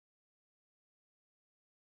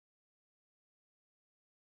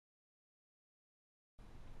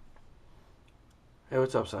Hey,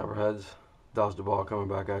 what's up, Cyberheads? Dodge the ball coming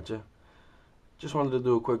back at you. Just wanted to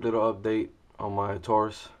do a quick little update on my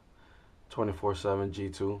Taurus 24/7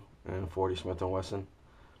 G2 and 40 Smith & Wesson.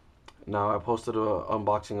 Now, I posted an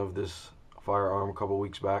unboxing of this firearm a couple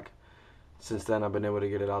weeks back. Since then, I've been able to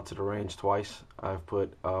get it out to the range twice. I've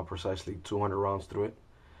put precisely 200 rounds through it,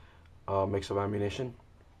 a mix of ammunition.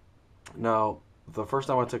 Now, the first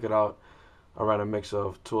time I took it out, I ran a mix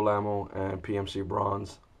of tool ammo and PMC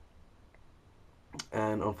bronze,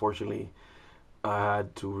 and unfortunately I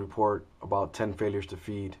had to report about 10 failures to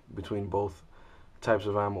feed between both types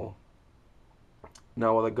of ammo.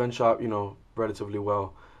 Now, while the gun shot, relatively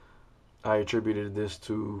well, I attributed this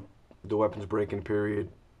to the weapons break-in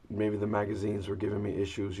period. Maybe the magazines were giving me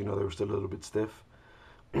issues, they were still a little bit stiff.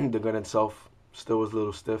 The gun itself still was a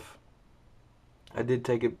little stiff. I did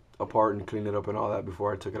take it apart and clean it up and all that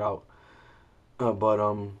before I took it out. But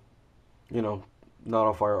not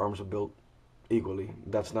all firearms are built equally.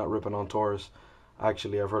 That's not ripping on Taurus.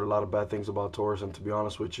 Actually, I've heard a lot of bad things about Taurus, and to be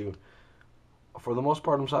honest with you, for the most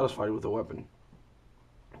part, I'm satisfied with the weapon.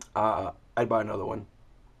 I'd buy another one.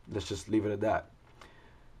 Let's just leave it at that.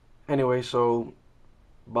 Anyway, so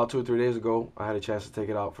about 2 or 3 days ago, I had a chance to take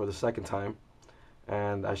it out for the second time,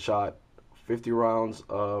 and I shot 50 rounds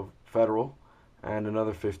of Federal and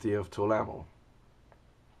another 50 of tool ammo.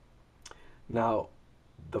 Now,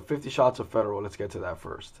 the 50 shots of Federal, let's get to that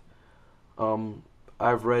first.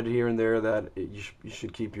 I've read here and there that you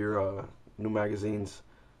should keep your new magazines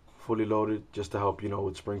fully loaded just to help,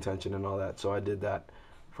 with spring tension and all that. So I did that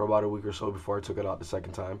for about a week or so before I took it out the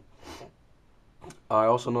second time. I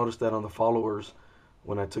also noticed that on the followers,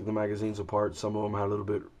 when I took the magazines apart, some of them had a little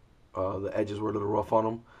bit, the edges were a little rough on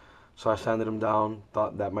them. So I sanded them down,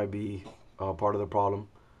 thought that might be part of the problem,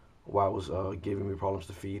 why it was giving me problems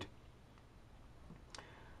to feed.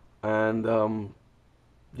 And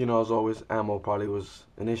as always, ammo probably was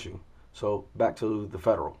an issue. So back to the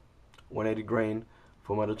Federal. 180 grain,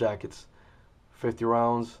 full metal jackets, 50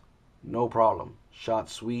 rounds, no problem. Shot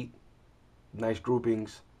sweet, nice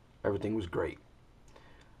groupings, everything was great.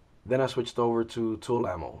 Then I switched over to tool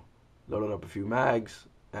ammo, loaded up a few mags,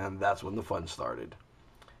 and that's when the fun started.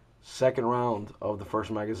 Second round of the first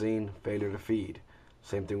magazine, failure to feed.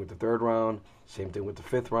 Same thing with the third round, same thing with the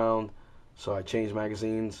fifth round. So I changed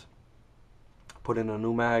magazines, put in a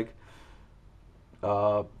new mag.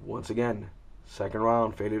 Once again, second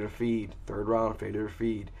round, failure to feed. Third round, failure to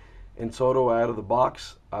feed. In total, out of the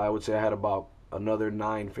box, I would say I had about another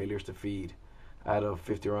 9 failures to feed out of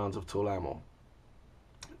 50 rounds of tool ammo.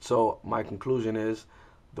 So my conclusion is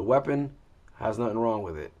the weapon has nothing wrong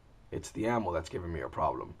with it. It's the ammo that's giving me a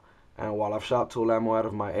problem. And while I've shot tool ammo out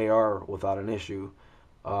of my AR without an issue,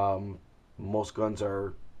 most guns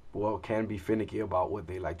can be finicky about what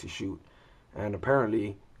they like to shoot. And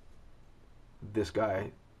apparently, this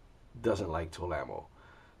guy doesn't like tool ammo.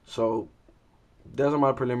 So, those are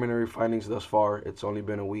my preliminary findings thus far. It's only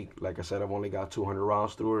been a week. Like I said, I've only got 200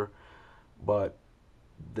 rounds through her. But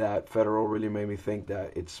that Federal really made me think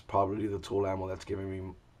that it's probably the tool ammo that's giving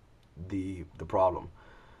me the problem.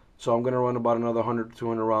 So I'm going to run about another 100 to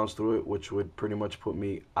 200 rounds through it, which would pretty much put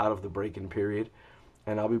me out of the break-in period.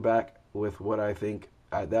 And I'll be back with what I think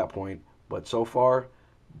at that point. But so far,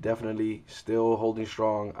 definitely still holding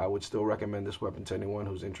strong. I would still recommend this weapon to anyone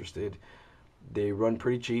who's interested. They run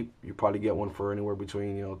pretty cheap. You probably get one for anywhere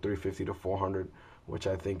between $350 to $400, which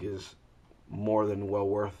I think is more than well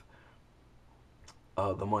worth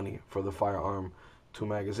the money for the firearm. 2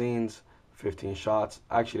 magazines, 15 shots.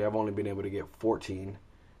 Actually, I've only been able to get 14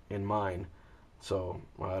 in mine, so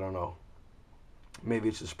I don't know. Maybe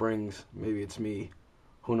it's the springs, maybe it's me,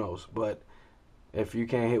 who knows. But if you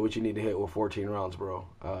can't hit what you need to hit with 14 rounds, bro,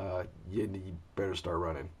 you better start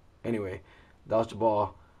running. Anyway, that was the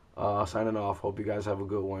ball. Signing off. Hope you guys have a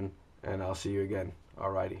good one, and I'll see you again.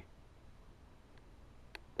 Alrighty.